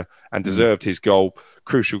Croatia and deserved his goal.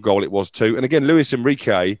 Crucial goal it was too. And again, Luis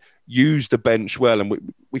Enrique used the bench well,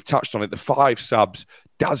 and we've touched on it. The 5 subs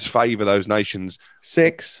does favour those nations.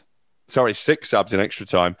 6 subs in extra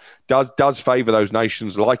time. Does favour those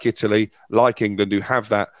nations like Italy, like England, who have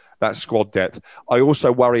that squad depth. I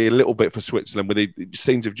also worry a little bit for Switzerland with the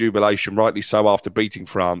scenes of jubilation, rightly so, after beating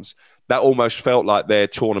France. That almost felt like their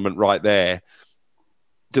tournament right there.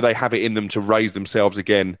 Do they have it in them to raise themselves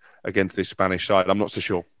again against this Spanish side? I'm not so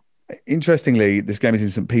sure. Interestingly, this game is in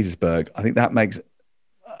St. Petersburg. I think that makes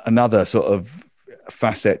another sort of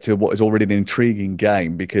facet to what is already an intriguing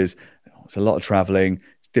game, because it's a lot of travelling.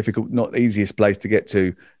 It's difficult, not the easiest place to get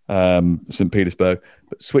to, St. Petersburg,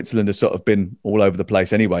 but Switzerland has sort of been all over the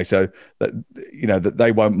place anyway. So that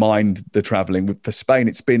they won't mind the travelling. For Spain,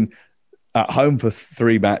 it's been at home for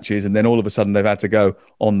 3 matches, and then all of a sudden they've had to go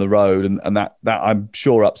on the road, and that I'm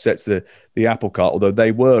sure upsets the apple cart. Although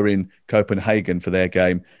they were in Copenhagen for their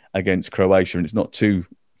game against Croatia, and it's not too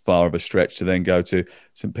far of a stretch to then go to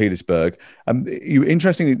St. Petersburg.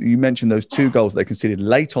 Interestingly, you mentioned those 2 goals they conceded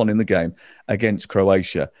late on in the game against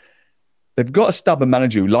Croatia. They've got a stubborn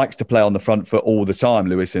manager who likes to play on the front foot all the time,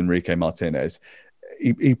 Luis Enrique Martinez.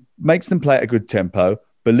 He makes them play at a good tempo,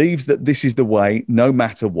 believes that this is the way, no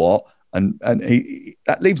matter what, and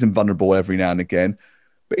that leaves them vulnerable every now and again.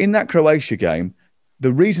 But in that Croatia game,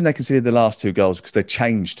 the reason they conceded the last 2 goals was because they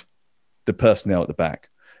changed the personnel at the back.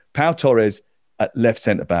 Pau Torres at left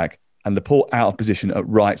centre-back and Laporte out of position at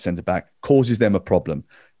right centre-back causes them a problem.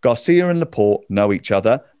 Garcia and Laporte know each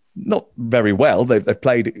other. Not very well. They've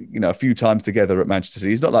played, a few times together at Manchester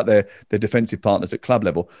City. It's not like they're defensive partners at club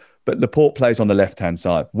level. But Laporte plays on the left-hand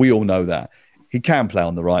side. We all know that. He can play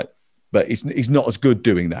on the right, but he's not as good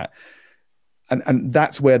doing that. And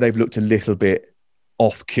that's where they've looked a little bit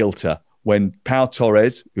off kilter when Pau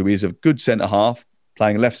Torres, who is a good centre-half,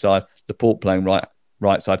 playing left side, Laporte playing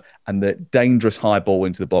right side, and the dangerous high ball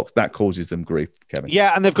into the box, that causes them grief, Kevin.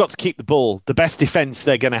 Yeah, and they've got to keep the ball. The best defence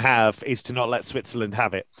they're going to have is to not let Switzerland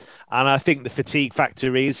have it. And I think the fatigue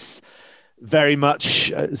factor is very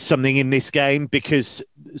much something in this game, because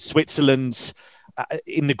Switzerland,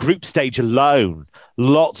 in the group stage alone,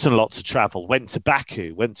 lots and lots of travel, went to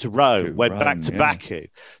Baku, went to Rome, went back to Baku.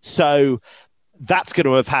 So that's going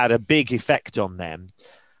to have had a big effect on them.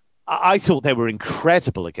 I thought they were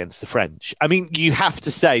incredible against the French. I mean, you have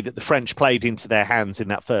to say that the French played into their hands in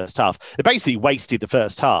that first half. They basically wasted the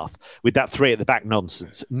first half with that 3 at the back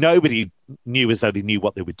nonsense. Nobody knew as though they knew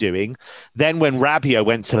what they were doing. Then when Rabiot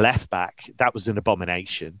went to left back, that was an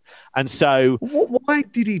abomination. And so... Why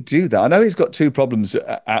did he do that? I know he's got 2 problems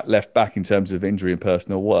at left back in terms of injury and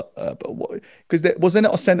personal work. Because was there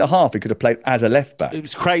not a centre-half he could have played as a left back? It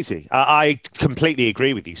was crazy. I completely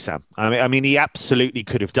agree with you, Sam. I mean, he absolutely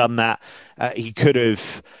could have done that. He could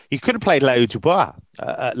have played Léo Dubois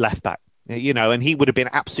at left back. And he would have been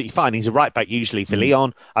absolutely fine. He's a right back usually for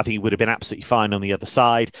Lyon. I think he would have been absolutely fine on the other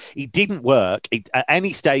side. It didn't work at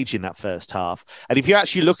any stage in that first half. And if you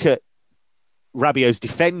actually look at Rabiot's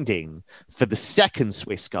defending for the second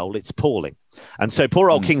Swiss goal, it's appalling. And so poor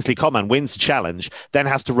old Kingsley Coman wins the challenge, then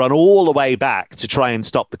has to run all the way back to try and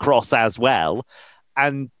stop the cross as well.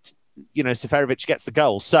 And, Seferovic gets the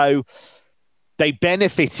goal. So they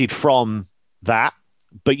benefited from that,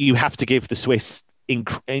 but you have to give the Swiss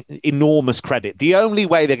enormous credit. The only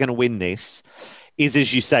way they're going to win this is,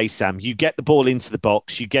 as you say, Sam, you get the ball into the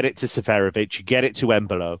box, you get it to Seferovic, you get it to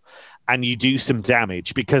Embolo, and you do some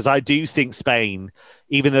damage. Because I do think Spain,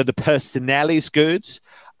 even though the personnel is good,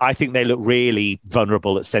 I think they look really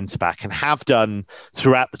vulnerable at centre-back and have done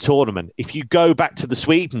throughout the tournament. If you go back to the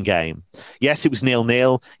Sweden game, yes, it was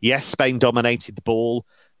 0-0. Yes, Spain dominated the ball,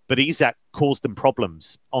 but Isak caused them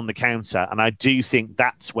problems on the counter. And I do think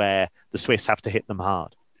that's where the Swiss have to hit them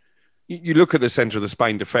hard. You look at the centre of the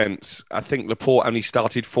Spain defence. I think Laporte only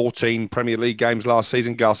started 14 Premier League games last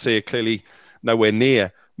season. Garcia clearly nowhere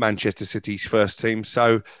near Manchester City's first team.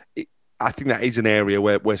 So I think that is an area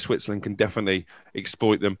where Switzerland can definitely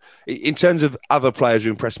exploit them. In terms of other players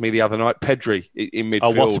who impressed me the other night, Pedri in midfield.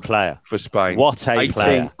 Oh, what a player for Spain! What a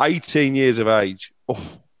player! 18 years of age.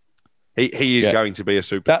 Oh, he is going to be a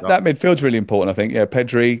superstar. That midfield's really important, I think. Yeah,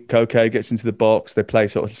 Pedri, Koke gets into the box. They play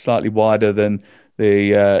sort of slightly wider than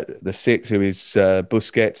the 6, who is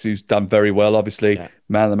Busquets, who's done very well. Obviously,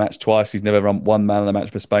 man of the match twice. He's never run one man of the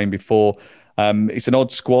match for Spain before. It's an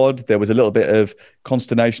odd squad. There was a little bit of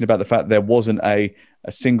consternation about the fact there wasn't a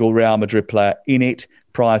single Real Madrid player in it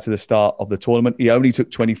prior to the start of the tournament. He only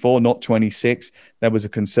took 24, not 26. There was a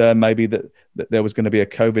concern maybe that there was going to be a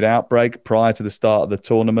COVID outbreak prior to the start of the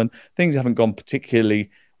tournament. Things haven't gone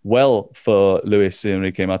particularly well for Luis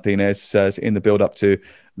Enrique Martinez in the build-up to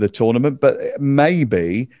the tournament, but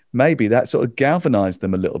maybe that sort of galvanized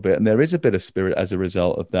them a little bit, and there is a bit of spirit as a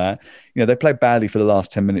result of that. They played badly for the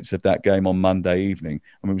last 10 minutes of that game on Monday evening.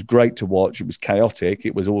 I mean, it was great to watch. It was chaotic.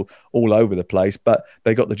 It was all over the place, but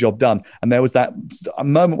they got the job done. And there was that a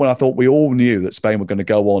moment when I thought we all knew that Spain were going to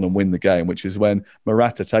go on and win the game, which is when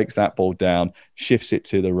Morata takes that ball down, shifts it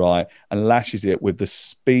to the right, and lashes it with the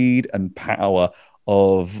speed and power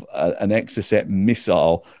of an Exocet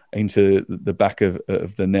missile into the back of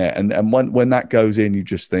the net. And when that goes in, you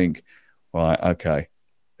just think, right, okay,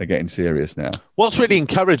 they're getting serious now. What's really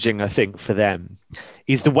encouraging, I think, for them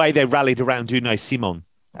is the way they rallied around Unai Simon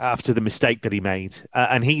after the mistake that he made.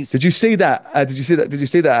 And he's... Did you see that? Did you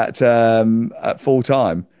see that at full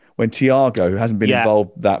time? When Thiago, who hasn't been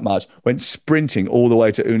involved that much, went sprinting all the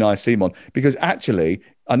way to Unai Simon. Because actually,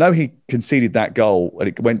 I know he conceded that goal and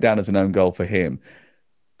it went down as an own goal for him.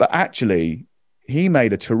 But actually, he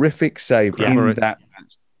made a terrific save in that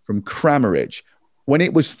match from Kramaric when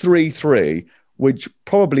it was 3-3, which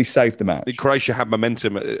probably saved the match. Croatia had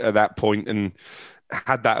momentum at that point, and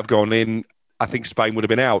had that have gone in, I think Spain would have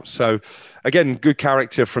been out. So, again, good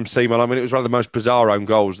character from Simon. I mean, it was one of the most bizarre own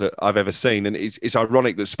goals that I've ever seen. And it's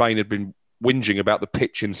ironic that Spain had been whinging about the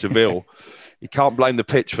pitch in Seville. You can't blame the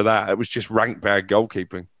pitch for that. It was just rank bad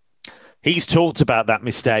goalkeeping. He's talked about that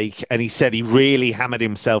mistake, and he said he really hammered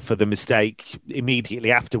himself for the mistake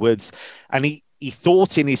immediately afterwards. And he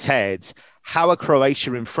thought in his head, how are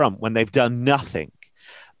Croatia in front when they've done nothing?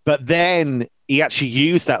 But then he actually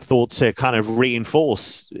used that thought to kind of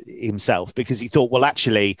reinforce himself, because he thought, well,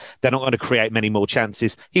 actually, they're not going to create many more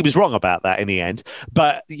chances. He was wrong about that in the end.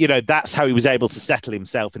 But, that's how he was able to settle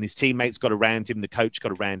himself, and his teammates got around him. The coach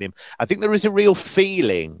got around him. I think there is a real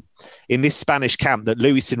feeling in this Spanish camp that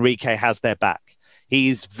Luis Enrique has their back.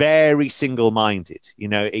 He's very single-minded.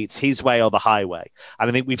 It's his way or the highway. And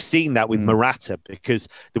I think we've seen that with Morata, because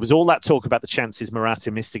there was all that talk about the chances Morata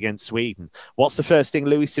missed against Sweden. What's the first thing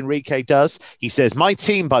Luis Enrique does? He says, my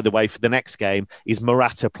team, by the way, for the next game is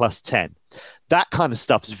Morata plus 10. That kind of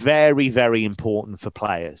stuff is very, very important for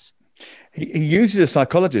players. He uses a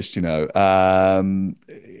psychologist, who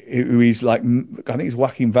is like, I think it's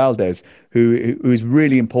Joaquin Valdez, who is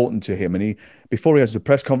really important to him. And before he has the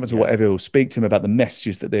press conference or whatever, he'll speak to him about the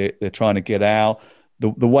messages that they're trying to get out.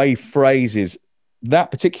 The way he phrases that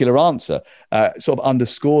particular answer sort of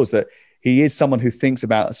underscores that he is someone who thinks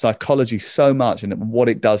about psychology so much and what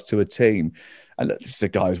it does to a team. And this is a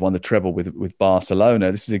guy who's won the treble with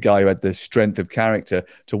Barcelona. This is a guy who had the strength of character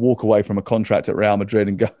to walk away from a contract at Real Madrid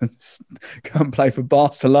and go and play for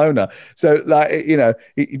Barcelona. So,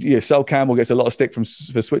 Sol Campbell gets a lot of stick for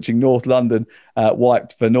switching North London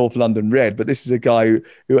white for North London red. But this is a guy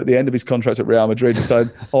who at the end of his contract at Real Madrid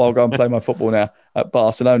decided, I'll go and play my football now at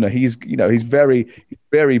Barcelona. He's very,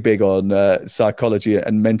 very big on psychology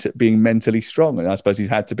and being mentally strong. And I suppose he's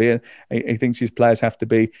had to be, and he thinks his players have to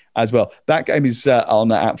be as well. That game is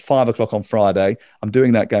on at 5:00 on Friday. I'm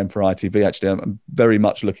doing that game for ITV, actually. I'm very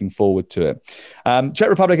much looking forward to it. Czech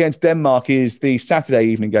Republic against Denmark is the Saturday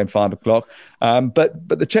evening game, 5:00.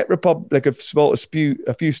 But the Czech Republic have sport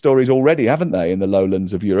a few stories already, haven't they, in the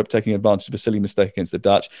lowlands of Europe, taking advantage of a silly mistake against the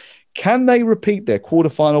Dutch. Can they repeat their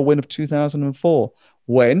quarterfinal win of 2004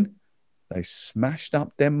 when they smashed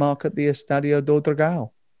up Denmark at the Estadio do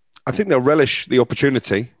Dragão? I think they'll relish the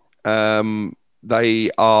opportunity. They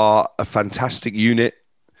are a fantastic unit.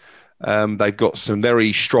 They've got some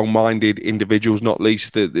very strong-minded individuals, not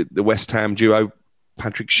least the West Ham duo.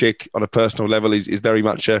 Patrick Schick, on a personal level, is very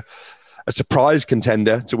much a surprise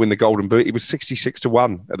contender to win the Golden Boot. He was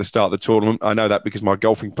 66-1 at the start of the tournament. I know that because my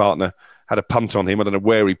golfing partner had a punt on him. I don't know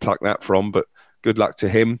where he plucked that from, but good luck to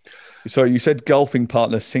him. Sorry, you said golfing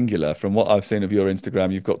partner singular. From what I've seen of your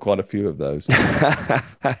Instagram, you've got quite a few of those.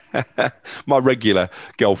 My regular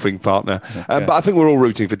golfing partner. Okay. But I think we're all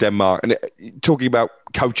rooting for Denmark. And talking about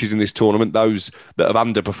coaches in this tournament, those that have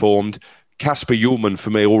underperformed, Kasper Hjulmand, for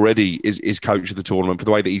me, already is coach of the tournament for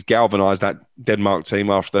the way that he's galvanised that Denmark team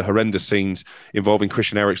after the horrendous scenes involving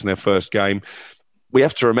Christian Eriksen in their first game. We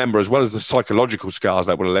have to remember, as well as the psychological scars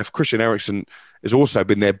that would have left, Christian Eriksen has also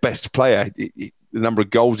been their best player. The number of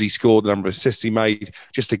goals he scored, the number of assists he made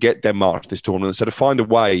just to get Denmark to this tournament. So to find a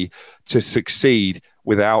way to succeed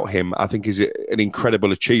without him, I think is an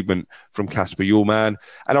incredible achievement from Kasper Hjulmand.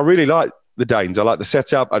 And I really like the Danes. I like the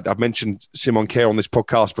setup. I've mentioned Simon Kjær on this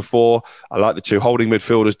podcast before. I like the two holding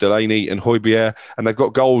midfielders, Delaney and Højbjerg, and they've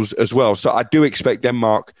got goals as well. So I do expect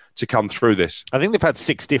Denmark to come through this. I think they've had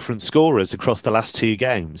 6 different scorers across the last 2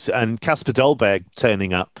 games, and Kasper Dolberg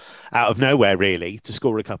turning up out of nowhere, really, to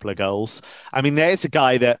score a couple of goals. I mean, there's a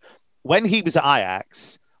guy that, when he was at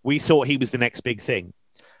Ajax, we thought he was the next big thing.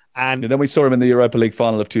 And then we saw him in the Europa League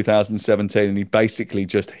final of 2017, and he basically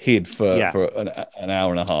just hid for an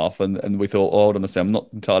hour and a half. And we thought, hold on a second, I'm not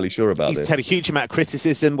entirely sure about this. He's had a huge amount of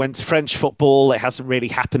criticism, went to French football. It hasn't really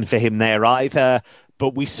happened for him there either.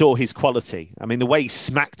 But we saw his quality. I mean, the way he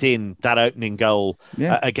smacked in that opening goal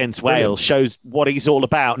against Wales shows what he's all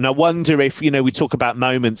about. And I wonder if, we talk about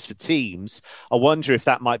moments for teams. I wonder if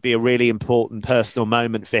that might be a really important personal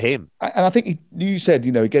moment for him. And I think you said,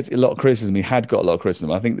 he gets a lot of criticism. He had got a lot of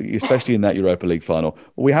criticism. I think that especially in that Europa League final,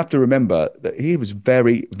 we have to remember that he was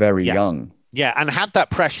very, very young. Yeah, and had that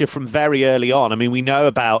pressure from very early on. I mean, we know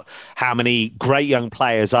about how many great young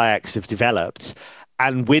players Ajax have developed.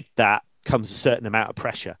 And with that comes a certain amount of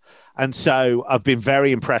pressure. And so I've been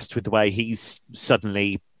very impressed with the way he's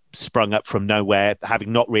suddenly sprung up from nowhere,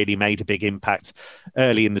 having not really made a big impact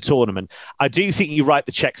early in the tournament. I do think you write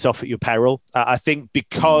the Czechs off at your peril. I think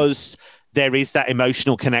because there is that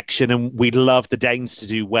emotional connection and we'd love the Danes to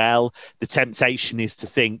do well, the temptation is to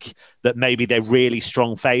think that maybe they're really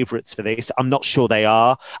strong favourites for this. I'm not sure they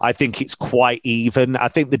are. I think it's quite even. I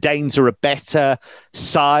think the Danes are a better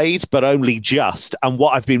side, but only just. And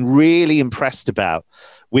what I've been really impressed about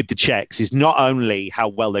with the Czechs is not only how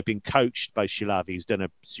well they've been coached by Shilavi, who's done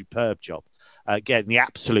a superb job getting the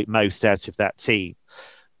absolute most out of that team,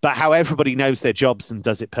 but how everybody knows their jobs and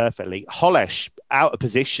does it perfectly. Holeš, out of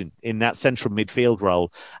position in that central midfield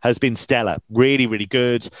role, has been stellar. Really, really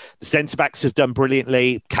good. The centre-backs have done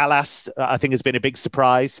brilliantly. Kalas, I think, has been a big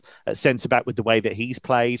surprise at centre-back with the way that he's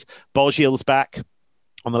played. Bozil's back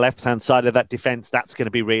on the left-hand side of that defence. That's going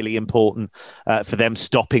to be really important for them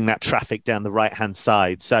stopping that traffic down the right-hand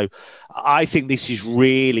side. So I think this is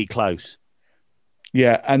really close.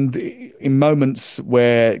 Yeah, and in moments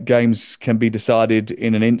where games can be decided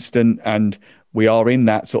in an instant, and we are in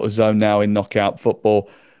that sort of zone now in knockout football,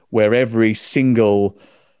 where every single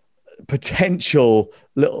potential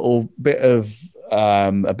little bit of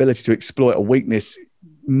ability to exploit a weakness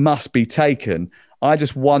must be taken. I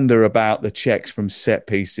just wonder about the Czechs from set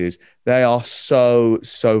pieces. They are so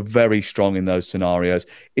very strong in those scenarios.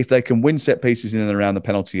 If they can win set pieces in and around the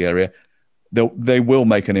penalty area, they will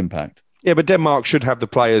make an impact. Yeah, but Denmark should have the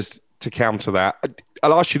players to counter that.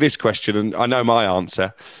 I'll ask you this question, and I know my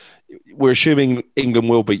answer. We're assuming England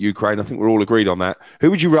will beat Ukraine. I think we're all agreed on that.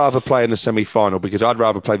 Who would you rather play in the semi-final? Because I'd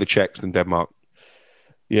rather play the Czechs than Denmark.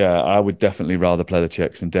 Yeah, I would definitely rather play the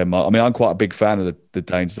Czechs than Denmark. I mean, I'm quite a big fan of the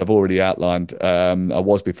Danes. I've already outlined. I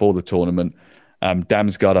was before the tournament.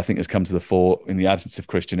 Damsgaard, I think, has come to the fore in the absence of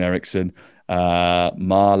Christian Eriksen.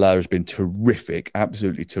 Marla has been terrific,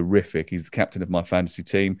 absolutely terrific. He's the captain of my fantasy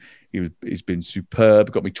team. He's been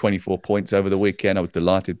superb, got me 24 points over the weekend. I was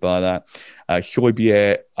delighted by that.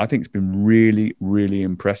 Højbjerg, I think, has been really, really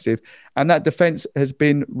impressive. And that defence has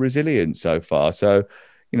been resilient so far. So,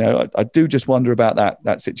 I do just wonder about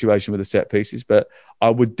that situation with the set pieces, but I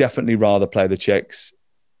would definitely rather play the Czechs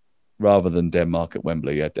rather than Denmark at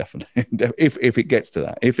Wembley. Yeah, definitely. If it gets to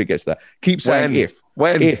that. Keep saying if.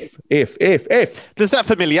 There's that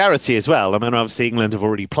familiarity as well. I mean, obviously England have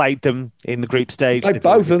already played them in the group stage. They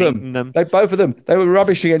both of them. They were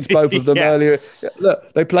rubbish against both of them earlier.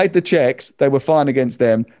 Look, they played the Czechs. They were fine against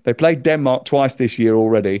them. They played Denmark twice this year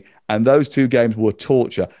already. And those 2 games were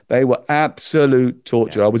torture. They were absolute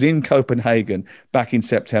torture. I was in Copenhagen back in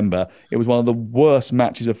September. It was one of the worst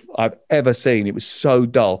matches I've ever seen. It was so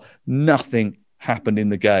dull. Nothing happened in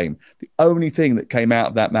the game. The only thing that came out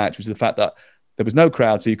of that match was the fact that there was no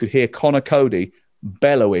crowd, so you could hear Connor Cody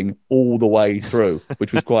bellowing all the way through,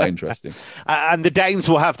 which was quite interesting. And the Danes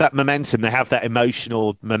will have that momentum. They have that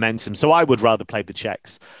emotional momentum. So I would rather play the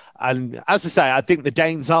Czechs. And as I say, I think the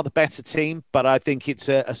Danes are the better team, but I think it's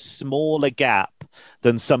a smaller gap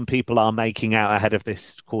than some people are making out ahead of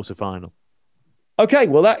this quarterfinal. Okay,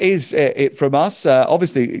 well, that is it from us.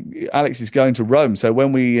 Obviously, Alex is going to Rome. So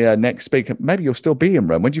when we next speak, maybe you'll still be in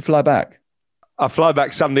Rome. When do you fly back? I fly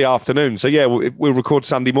back Sunday afternoon. So yeah, we'll record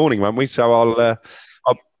Sunday morning, won't we? So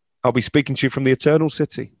I'll be speaking to you from the Eternal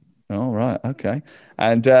City. All right, okay.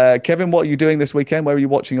 And Kevin, what are you doing this weekend? Where are you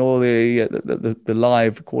watching all the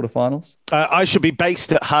live quarterfinals? I should be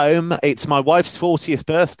based at home. It's my wife's 40th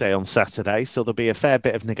birthday on Saturday, so there'll be a fair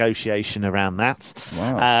bit of negotiation around that.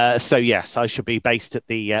 Wow. So yes, I should be based at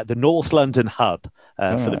the North London hub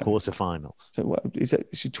for the quarterfinals. So is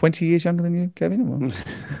she 20 years younger than you, Kevin?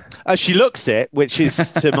 She looks it, which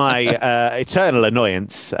is to my eternal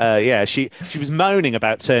annoyance. She was moaning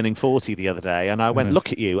about turning 40 the other day, and I went,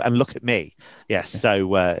 look at you and look at me. Yes, so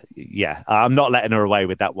I'm not letting her away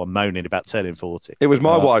with that one, moaning about turning 40. It was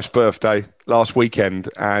my wife's birthday last weekend,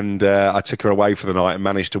 and I took her away for the night and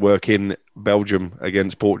managed to work in Belgium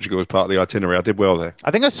against Portugal as part of the itinerary. I did well there.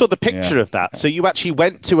 I think I saw the picture of that. So you actually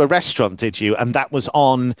went to a restaurant, did you? And that was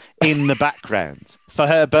on in the background for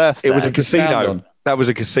her birthday. It was a casino. That was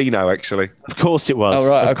a casino, actually. Of course it was.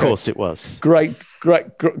 Oh, right, of course it was. Great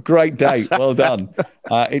date. Well done.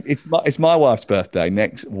 It's my wife's birthday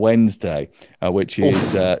next Wednesday, which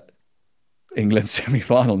is England's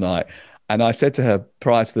semi-final night. And I said to her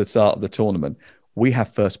prior to the start of the tournament, we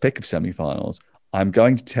have first pick of semi-finals. I'm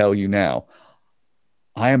going to tell you now,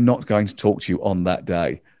 I am not going to talk to you on that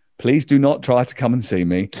day. Please do not try to come and see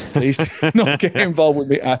me. Please do not get involved with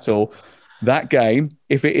me at all. That game,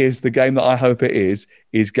 if it is the game that I hope it is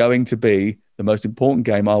going to be the most important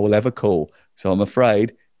game I will ever call. So I'm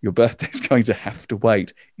afraid your birthday is going to have to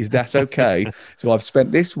wait. Is that okay? So I've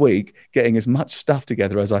spent this week getting as much stuff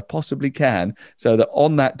together as I possibly can so that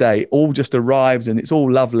on that day, all just arrives and it's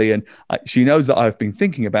all lovely. And she knows that I've been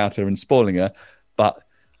thinking about her and spoiling her, but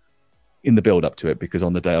in the build up to it, because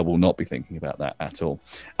on the day I will not be thinking about that at all.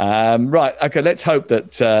 Right. Okay. Let's hope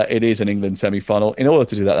that it is an England semi-final. In order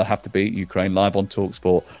to do that, they'll have to beat Ukraine live on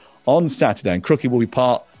TalkSport on Saturday. And Crookie will be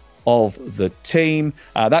part of the team.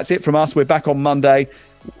 That's it from us. We're back on Monday.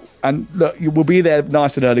 And look, we'll be there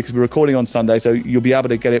nice and early because we're recording on Sunday, so you'll be able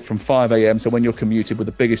to get it from 5 a.m. So when you're commuted with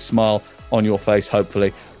the biggest smile on your face,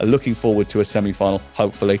 hopefully, looking forward to a semi-final,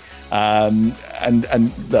 hopefully. And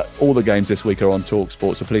look, all the games this week are on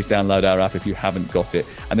TalkSport, so please download our app if you haven't got it.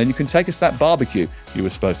 And then you can take us to that barbecue you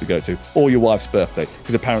were supposed to go to, or your wife's birthday,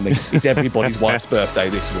 because apparently it's everybody's wife's birthday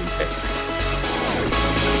this weekend.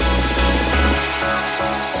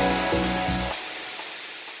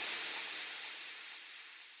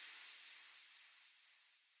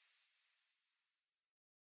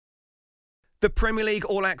 The Premier League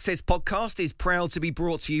All Access podcast is proud to be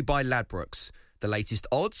brought to you by Ladbrokes. The latest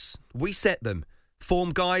odds, we set them.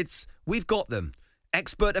 Form guides, we've got them.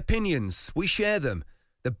 Expert opinions, we share them.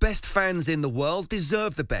 The best fans in the world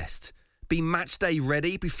deserve the best. Be match day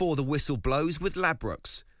ready before the whistle blows with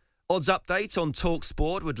Ladbrokes. Odds update on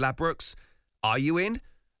TalkSport with Ladbrokes. Are you in?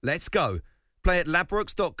 Let's go. Play at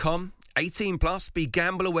ladbrokes.com. 18 plus,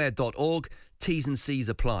 begambleaware.org. T's and C's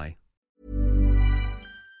apply.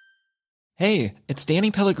 Hey, it's Danny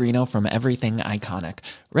Pellegrino from Everything Iconic.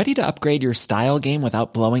 Ready to upgrade your style game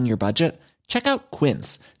without blowing your budget? Check out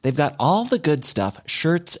Quince. They've got all the good stuff,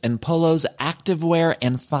 shirts and polos, activewear,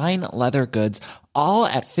 and fine leather goods, all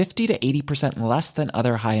at 50 to 80% less than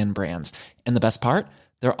other high-end brands. And the best part?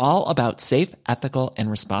 They're all about safe, ethical, and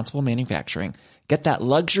responsible manufacturing. Get that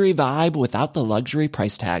luxury vibe without the luxury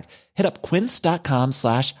price tag. Hit up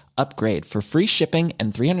quince.com/upgrade for free shipping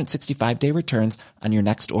and 365-day returns on your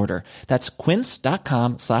next order. That's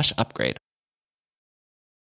quince.com/upgrade.